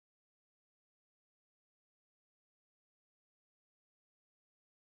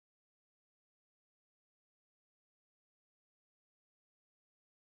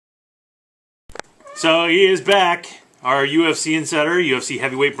So he is back. Our UFC insider, UFC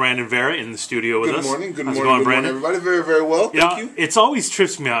heavyweight Brandon Vera, in the studio with us. Good morning, everybody. Very, very well. Thank you. It's always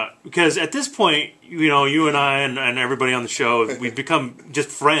trips me out because at this point, you and I and everybody on the show, we've become just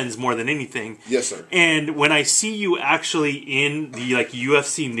friends more than anything. Yes, sir. And when I see you actually in the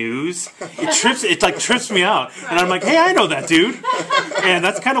UFC news, it trips me out, and I'm like, hey, I know that dude. And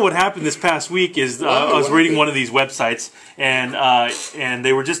that's kind of what happened this past week. I was reading one of these websites, and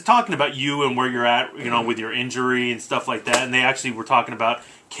they were just talking about you and where you're at, with your injury and stuff like that. And they actually were talking about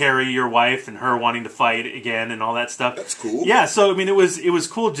Carrie, your wife, and her wanting to fight again and all that stuff. That's cool. Yeah, so I mean, it was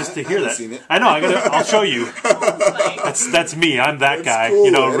cool just to hear that. Seen it. I know. I'll show you. That's me. I'm that guy.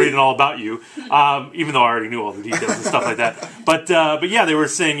 Cool, reading all about you. Even though I already knew all the details and stuff like that. But yeah, they were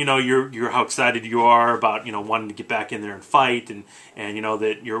saying you're how excited you are about wanting to get back in there and fight, and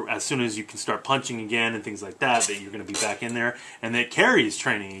that you're, as soon as you can start punching again and things like that you're going to be back in there, and that Carrie is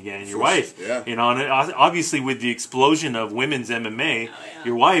training again, your wife. Yeah. And obviously with the explosion of women's MMA,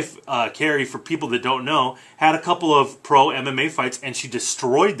 your wife, Carrie, for people that don't know, had a couple of pro MMA fights, and she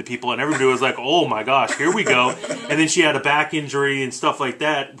destroyed the people, and everybody was like, oh my gosh, here we go. And then she had a back injury and stuff like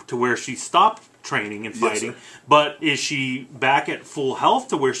that to where she stopped training and fighting. Yes, but is she back at full health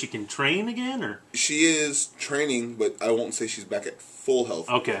to where she can train again, or? She is training, but I won't say she's back at full health.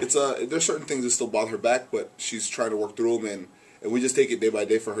 Okay. It's there's certain things that still bother her back, but she's trying to work through them, and we just take it day by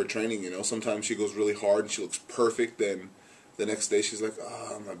day for her training. Sometimes she goes really hard and she looks perfect, then the next day she's like,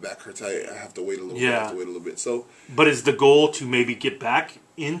 my back hurts. I have to wait a little bit. I have to wait a little bit. So, but is the goal to maybe get back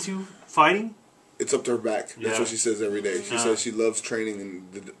into fighting? It's up to her back. That's what she says every day. She says she loves training,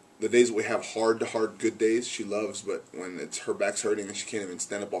 and the days that we have hard good days, she loves. But when her back's hurting and she can't even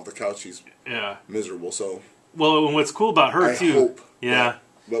stand up off the couch, she's miserable. So, well, and what's cool about her too, hope,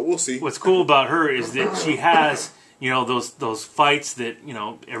 but we'll see. What's cool about her is that she has those fights that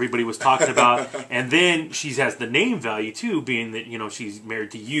everybody was talking about, and then she has the name value too, being that she's married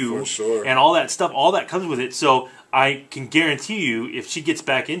to you, for sure, and all that stuff, all that comes with it. So I can guarantee you, if she gets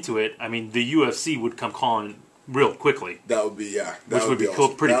back into it, I mean, the UFC would come calling real quickly. That would be which would be awesome. cool,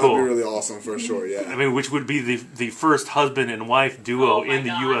 pretty that cool. That would be really awesome for sure. Yeah. I mean, which would be the first husband and wife duo in the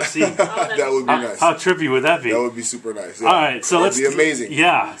UFC. That would be nice. How trippy would that be? That would be super nice. Yeah. All right, so that'd be amazing.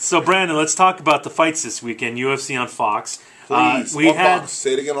 Yeah. So Brandon, let's talk about the fights this weekend. UFC on Fox. Please, Fox.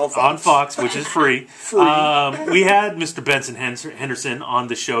 Say it again, on Fox. On Fox, which is free. Free. We had Mr. Benson Henderson on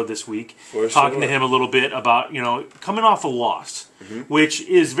the show this week, talking to him a little bit about coming off a loss, which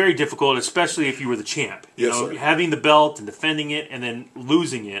is very difficult, especially if you were the champ. Having the belt and defending it, and then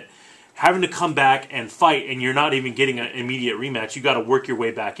losing it, having to come back and fight, and you're not even getting an immediate rematch. You got to work your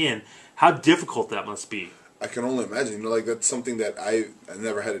way back in. How difficult that must be. I can only imagine. That's something that I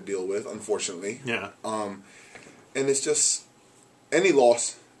never had to deal with, unfortunately. Yeah. And it's just, any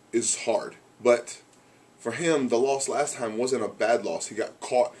loss is hard. But for him, the loss last time wasn't a bad loss. He got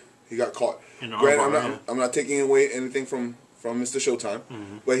caught. Granted, I'm not taking away anything from Mr. Showtime,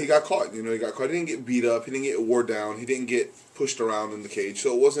 but he got caught. He got caught. He didn't get beat up. He didn't get wore down. He didn't get pushed around in the cage.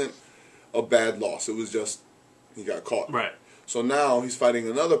 So it wasn't a bad loss. It was just he got caught. Right. So now he's fighting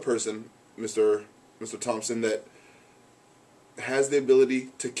another person, Mr. Thompson, that has the ability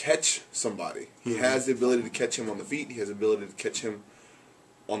to catch somebody. He has the ability to catch him on the feet. He has the ability to catch him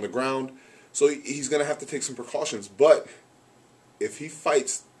on the ground. So he's going to have to take some precautions. But if he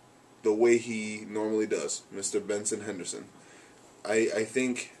fights the way he normally does, Mr. Benson Henderson, I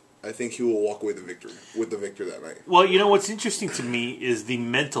think he will walk away with the victory that night. Well, what's interesting to me is the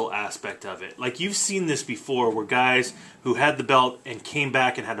mental aspect of it. Like, you've seen this before, where guys who had the belt and came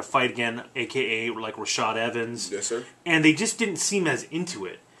back and had to fight again, a.k.a. like Rashad Evans. Yes, sir. And they just didn't seem as into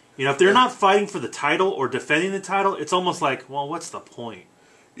it. If they're not fighting for the title or defending the title, it's almost like, well, what's the point?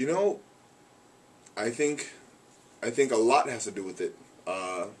 I think a lot has to do with it.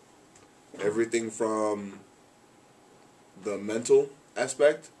 Everything from the mental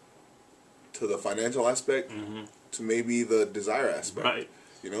aspect to the financial aspect to maybe the desire aspect. Right.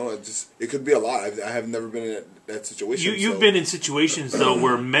 It could be a lot. I have never been in that situation. You've been in situations, though,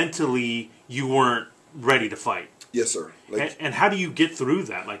 where mentally you weren't ready to fight. Yes, sir. And how do you get through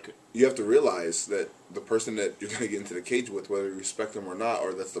that? You have to realize that the person that you're going to get into the cage with, whether you respect them or not,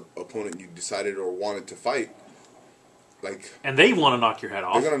 or that's the opponent you decided or wanted to fight, and they want to knock your head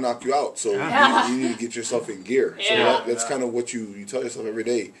off. They're going to knock you out. So you need to get yourself in gear. Yeah. So that's kind of what you tell yourself every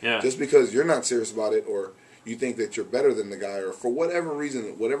day. Yeah. Just because you're not serious about it, or you think that you're better than the guy, or for whatever reason,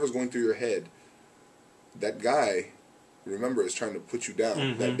 whatever's going through your head, that guy, remember, is trying to put you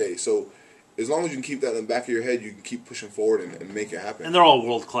down that day. So as long as you can keep that in the back of your head, you can keep pushing forward and make it happen. And they're all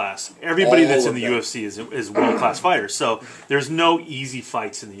world class. Everybody that's in the them. UFC is world class fighters. So there's no easy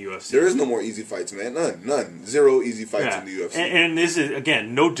fights in the UFC. There is no more easy fights, man. None. Zero easy fights in the UFC. And this is,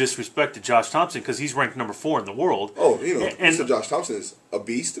 again, no disrespect to Josh Thompson because he's ranked number 4 in the world. Oh, Mr. Josh Thompson is a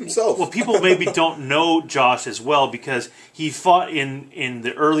beast himself. Well, people maybe don't know Josh as well because he fought in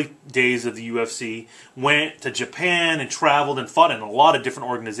the early days of the UFC, went to Japan and traveled and fought in a lot of different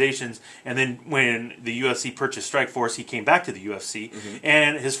organizations. And then when the UFC purchased Strikeforce, he came back to the UFC.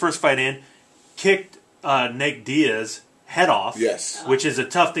 And his first fight in, kicked Nate Diaz's head off. Yes. Which is a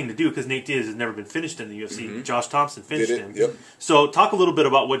tough thing to do because Nate Diaz has never been finished in the UFC. Josh Thompson finished him. Yep. So talk a little bit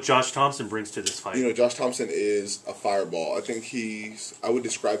about what Josh Thompson brings to this fight. Josh Thompson is a fireball. I think I would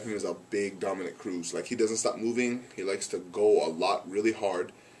describe him as a big, dominant cruise. Like, he doesn't stop moving. He likes to go a lot, really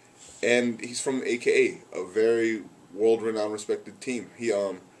hard. And he's from AKA, a very world-renowned, respected team.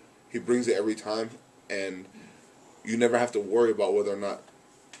 He brings it every time, and you never have to worry about whether or not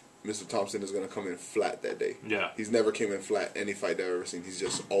Mr. Thompson is going to come in flat that day. Yeah. He's never came in flat any fight I've ever seen. He's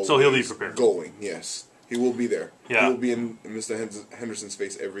just always So he'll be prepared. Going, yes. He will be there. Yeah. He will be in Mr. Henderson's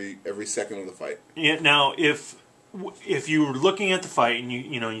face every second of the fight. Yeah, now, if you were looking at the fight and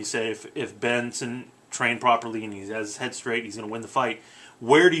you say if Benson trained properly and he has his head straight, he's going to win the fight,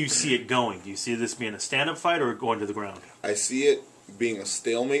 where do you see it going? Do you see this being a stand-up fight or going to the ground? I see it being a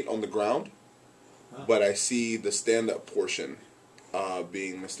stalemate on the ground, but I see the stand-up portion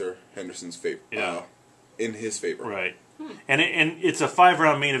being Mr. Henderson's favor, in his favor. Right. And it's a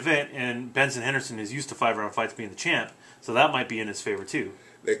 5-round main event, and Benson Henderson is used to 5-round fights being the champ, so that might be in his favor too.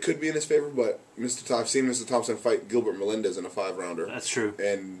 That could be in his favor, but I've seen Mr. Thompson fight Gilbert Melendez in a 5-rounder. That's true.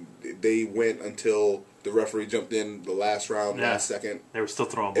 And they went until the referee jumped in the last round, last second. They were still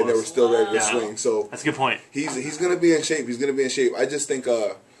throwing blows. And they were still ready to swing. So that's a good point. He's going to be in shape. I just think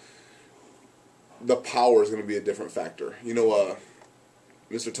the power is going to be a different factor.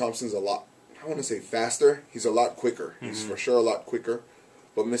 Mr. Thompson's a lot, I want to say faster. He's a lot quicker. He's for sure a lot quicker.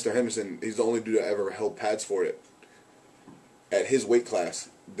 But Mr. Henderson, he's the only dude that ever held pads for it at his weight class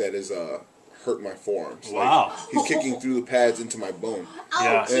that is hurt my forearms. Wow. Like, he's kicking through the pads into my bone.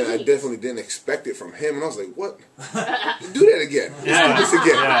 Yeah. And I definitely didn't expect it from him. And I was like, what? Do that again. Yeah. Let's do this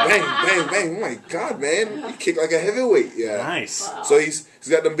again. Yeah. Bang, bang, bang. Oh my God, man. You kick like a heavyweight. Yeah. Nice. Wow. So he's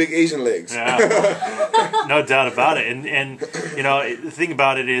got them big Asian legs. Yeah. No doubt about it. And the thing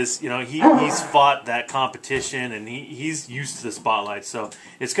about it is, he's fought that competition and he's used to the spotlight. So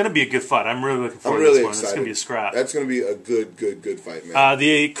it's going to be a good fight. I'm really looking forward to this one. Excited. It's going to be a scrap. That's going to be a good fight, man.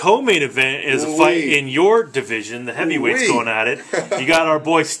 The co-main event is a fight in your division. The heavyweights going at it. You got our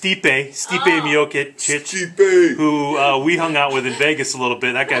boy Stipe Miocic, who we hung out with in Vegas a little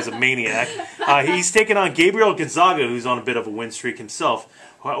bit. That guy's a maniac. He's taking on Gabriel Gonzaga, who's on a bit of a win streak himself.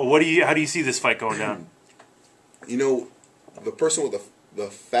 How do you see this fight going down? The person with the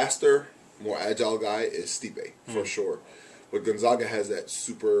faster, more agile guy is Stipe, for sure. But Gonzaga has that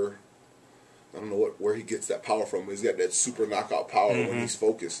super, I don't know where he gets that power from, but he's got that super knockout power when he's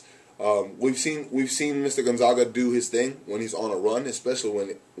focused. We've seen Mr. Gonzaga do his thing when he's on a run,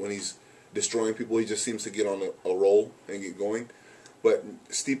 especially when he's destroying people. He just seems to get on a roll and get going. But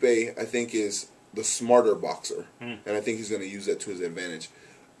Stipe, I think, is the smarter boxer, and I think he's going to use that to his advantage.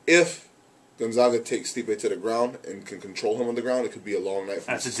 If Gonzaga takes Stipe to the ground and can control him on the ground, it could be a long night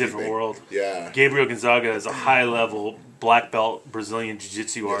for That's a Stipe. different world. Yeah. Gabriel Gonzaga is a high-level black belt Brazilian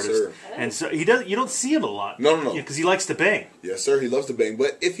jiu-jitsu artist. Sir. And so you don't see him a lot. No. Because he likes to bang. Yes, sir. He loves to bang.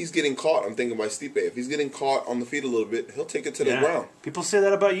 But if he's getting caught, I'm thinking about Stipe. If he's getting caught on the feet a little bit, he'll take it to the ground. People say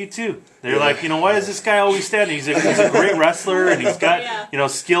that about you too. They're like, why is this guy always standing? He's a great wrestler and he's got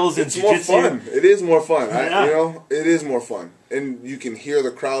skills in jiu-jitsu. It's more fun. It is more fun. Yeah. It is more fun. And you can hear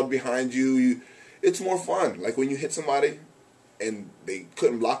the crowd behind you. It's more fun. Like when you hit somebody and they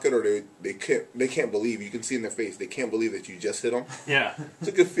couldn't block it, or they can't believe. You can see in their face they can't believe that you just hit them. Yeah, it's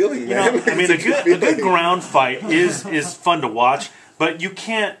a good feeling, man. A good ground fight is fun to watch, but you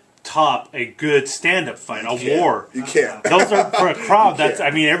can't top a good stand-up fight, war. You can't. Those are for a crowd.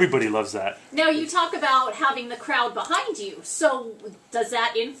 Everybody loves that. Now you talk about having the crowd behind you. So does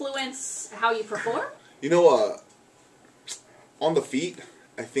that influence how you perform? On the feet,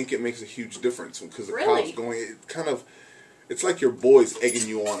 I think it makes a huge difference because the Really? crowd's going. It's like your boys egging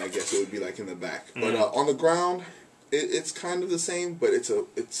you on. I guess it would be like in the back, but on the ground, it's kind of the same, but it's a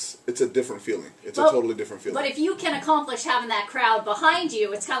different feeling. It's a totally different feeling. But if you can accomplish having that crowd behind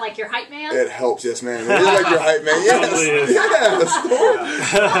you, it's kind of like your hype man. It helps, yes, man. It is like your hype man. Yes,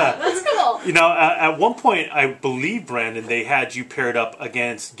 That's cool. At one point, I believe, Brandon, they had you paired up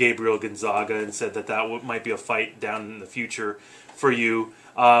against Gabriel Gonzaga and said that might be a fight down in the future for you.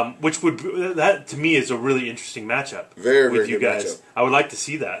 which would that to me is a really interesting matchup. Very, with very you good guys. matchup. I would like to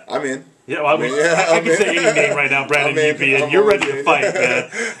see that. I'm in. Yeah, well, I can say any name right now, Brandon. I'm in. You be in. I'm You're always ready to in. fight,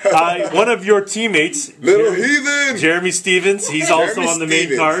 man. One of your teammates, Lil Heathen. Jeremy Stevens. He's also Jeremy on the main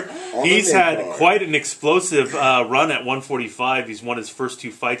Stevens. card. On the He's main had card. quite an explosive run at 145. He's won his first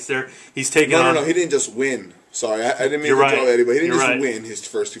 2 fights there. He's taken No, on. he didn't just win. Sorry, I didn't mean You're to right. tell Eddie, but he didn't You're just right. win his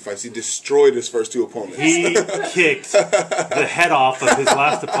first 2 fights. He destroyed his first 2 opponents. He kicked the head off of his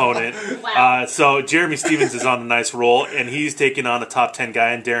last opponent. Wow. So Jeremy Stevens is on a nice roll, and he's taking on a top 10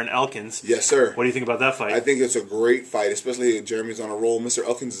 guy in Darren Elkins. Yes, sir. What do you think about that fight? I think it's a great fight, especially if Jeremy's on a roll. Mr.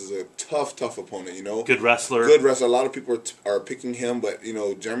 Elkins is a tough opponent, you know. Good wrestler. Good wrestler. A lot of people are picking him, but, you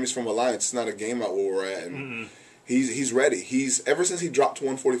know, Jeremy's from Alliance. It's not a game out where we're at. And he's ready. He's ever since he dropped to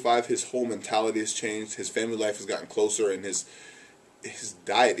 145, his whole mentality has changed. His family life has gotten closer, and his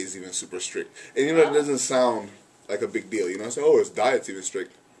diet is even super strict. And, you know, it doesn't sound like a big deal. You know, I say, oh, his diet's even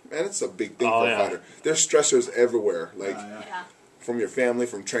strict. Man, it's a big thing for a fighter. There's stressors everywhere. Like, Yeah. from your family,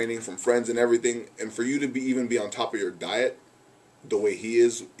 from training, from friends and everything. And for you to even be on top of your diet the way he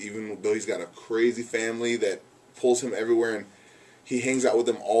is, even though he's got a crazy family that pulls him everywhere and he hangs out with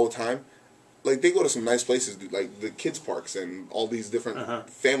them all the time. Like, they go to some nice places, like the kids' parks and all these different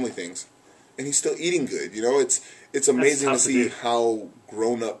family things. And he's still eating good, you know? It's amazing to see how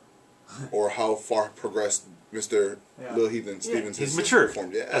grown up or how far progressed Mr. Lil Heathen Stevens He's has mature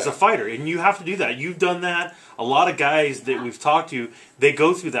performed. as a fighter, and you have to do that. You've done that. A lot of guys that we've talked to, they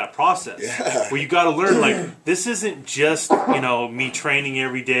go through that process where you got to learn. Like, this isn't just me training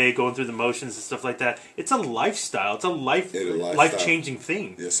every day, going through the motions and stuff like that. It's a lifestyle. It's a life changing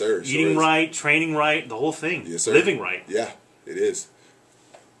thing. Yes, sir. Eating right, training right, the whole thing. Yes, sir. Living right. Yeah, it is.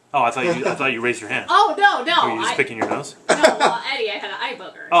 Oh, I thought you raised your hand. Oh, no. Were you just picking your nose? No, Eddie, I had an eye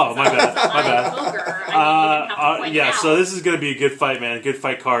booger. Oh, my bad. My bad. Eye booger. I mean, you didn't have to point it Yeah, out. so this is going to be a good fight, man. A good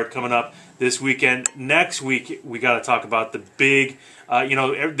fight card coming up this weekend. Next week, we got to talk about the big.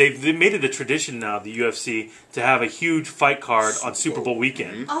 They've made it a tradition now, the UFC, to have a huge fight card on Super Bowl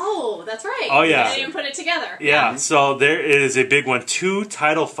weekend. Oh, that's right. Oh, yeah. They didn't put it together. Yeah, so there is a big one. 2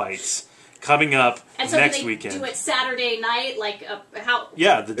 title fights coming up And so next do they weekend. do it Saturday night, like how?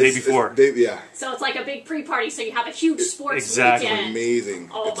 Yeah, the day before. So it's like a big pre-party. So you have a huge sports Exactly. weekend. Amazing.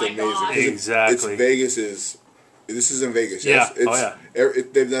 Oh it's my amazing. gosh. Exactly. This is in Vegas. Yeah. Yes.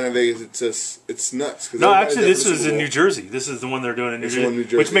 They've done it in Vegas. It's nuts. No, actually, this is in New Jersey. This is the one they're doing in New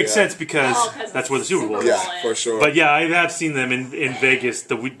Jersey, which makes sense because that's where the Super Bowl is. Yeah, for sure. But yeah, I have seen them in Vegas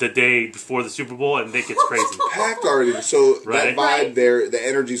the day before the Super Bowl, and it gets crazy. Packed already. So Right. that vibe there, the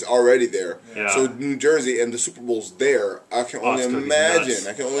energy's already there. Yeah. So New Jersey and the Super Bowl's there. I can only it's gonna be imagine. nuts.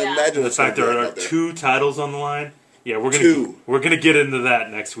 I can only Yeah. imagine The what's fact gonna there be are out there. 2 titles on the line. Yeah, we're Two. gonna get into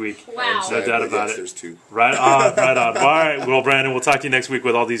that next week. Wow. No doubt about Yes, it. there's 2. Right on, right on. All right, well, Brandon, we'll talk to you next week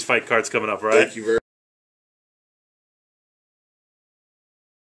with all these fight cards coming up. All right. Thank you very